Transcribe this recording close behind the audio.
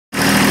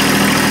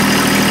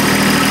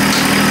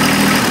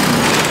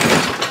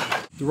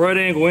The right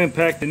angle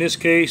impact in this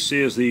case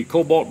is the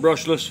Cobalt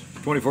brushless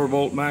 24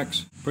 volt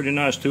max. Pretty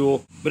nice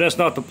tool, but that's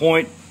not the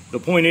point. The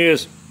point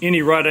is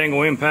any right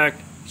angle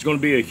impact is going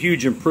to be a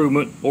huge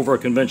improvement over a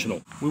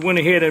conventional. We went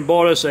ahead and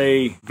bought us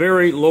a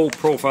very low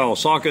profile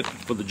socket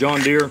for the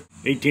John Deere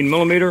 18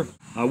 millimeter.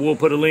 I will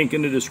put a link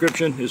in the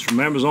description. It's from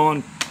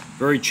Amazon,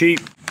 very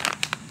cheap.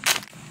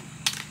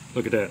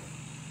 Look at that.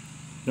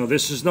 Now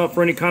this is not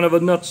for any kind of a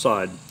nut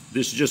side.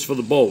 This is just for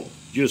the bolt.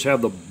 You just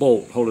have the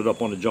bolt hold it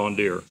up on the John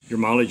Deere. Your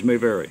mileage may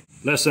vary.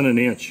 Less than an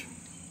inch.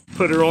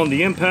 Put her on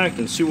the impact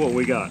and see what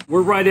we got.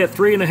 We're right at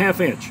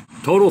 3.5 inch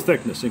total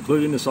thickness,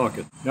 including the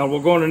socket. Now we'll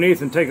go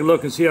underneath and take a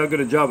look and see how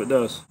good a job it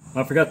does.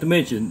 I forgot to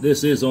mention,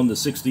 this is on the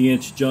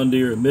 60-inch John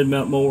Deere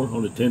mid-mount mower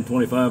on the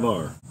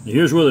 1025R. Now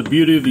here's where the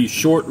beauty of these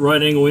short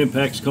right angle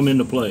impacts come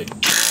into play.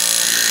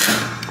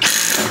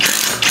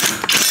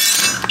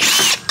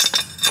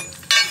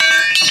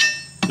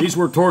 These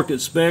were torqued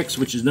at specs,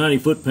 which is 90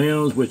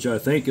 foot-pounds, which I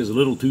think is a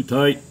little too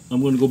tight. I'm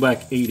going to go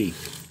back 80.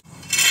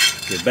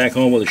 Get back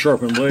on with a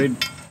sharpened blade.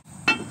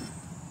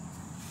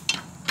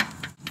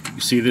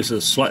 You see this is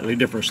a slightly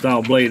different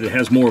style blade. It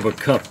has more of a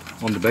cup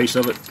on the base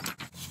of it.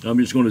 I'm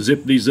just going to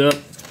zip these up.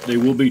 They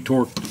will be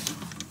torqued.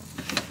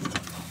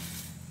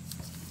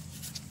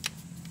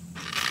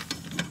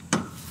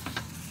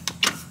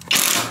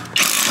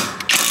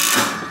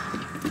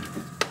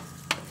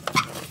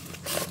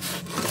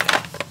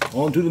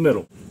 On to the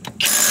middle.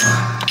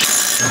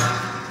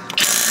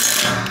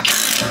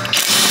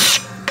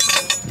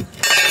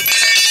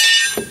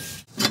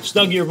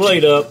 Snug your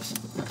blade up.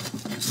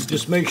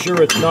 Just make sure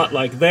it's not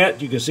like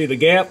that. You can see the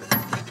gap.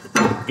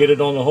 Get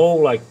it on the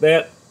hole like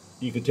that.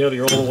 You can tell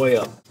you're all the way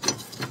up.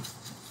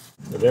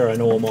 But there, I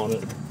know I'm on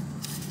it.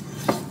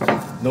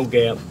 No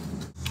gap.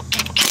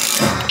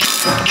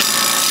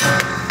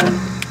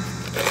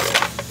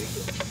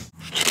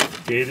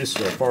 Okay, this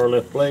is our far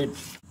left blade.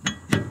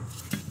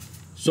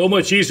 So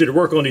much easier to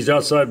work on these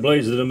outside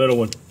blades than the middle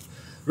one.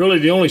 Really,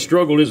 the only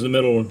struggle is the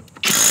middle one.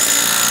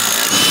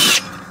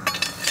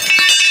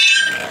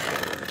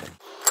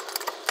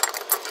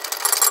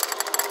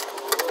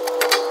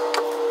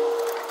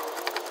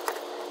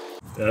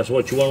 That's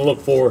what you want to look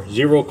for.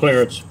 Zero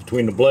clearance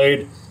between the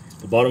blade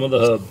and the bottom of the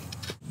hub.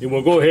 Then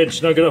we'll go ahead and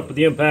snug it up with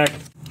the impact.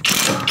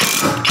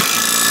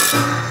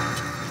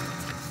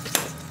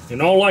 In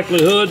all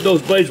likelihood,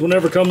 those blades will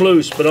never come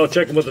loose, but I'll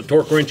check them with a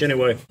torque wrench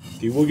anyway.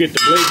 Okay, we'll get the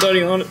blade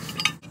buddy on it.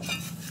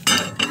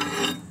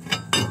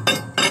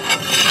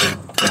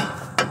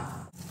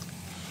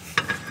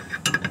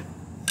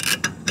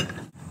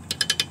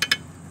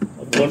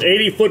 I'm going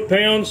 80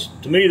 foot-pounds.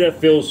 To me,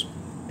 that feels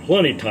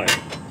plenty tight.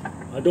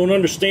 I don't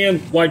understand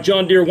why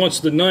John Deere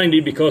wants the 90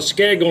 because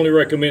Skag only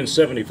recommends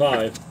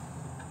 75.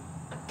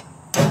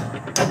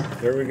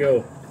 There we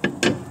go.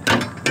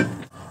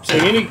 So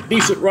any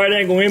decent right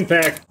angle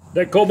impact,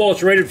 that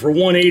Cobalt's rated for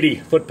 180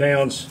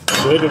 foot-pounds,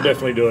 so it'll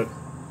definitely do it.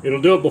 It'll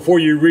do it before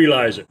you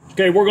realize it.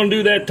 Okay, we're going to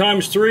do that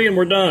 ×3 and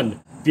we're done.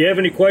 If you have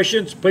any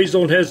questions, please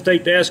don't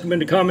hesitate to ask them in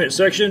the comment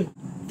section.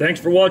 Thanks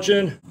for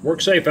watching.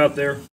 Work safe out there.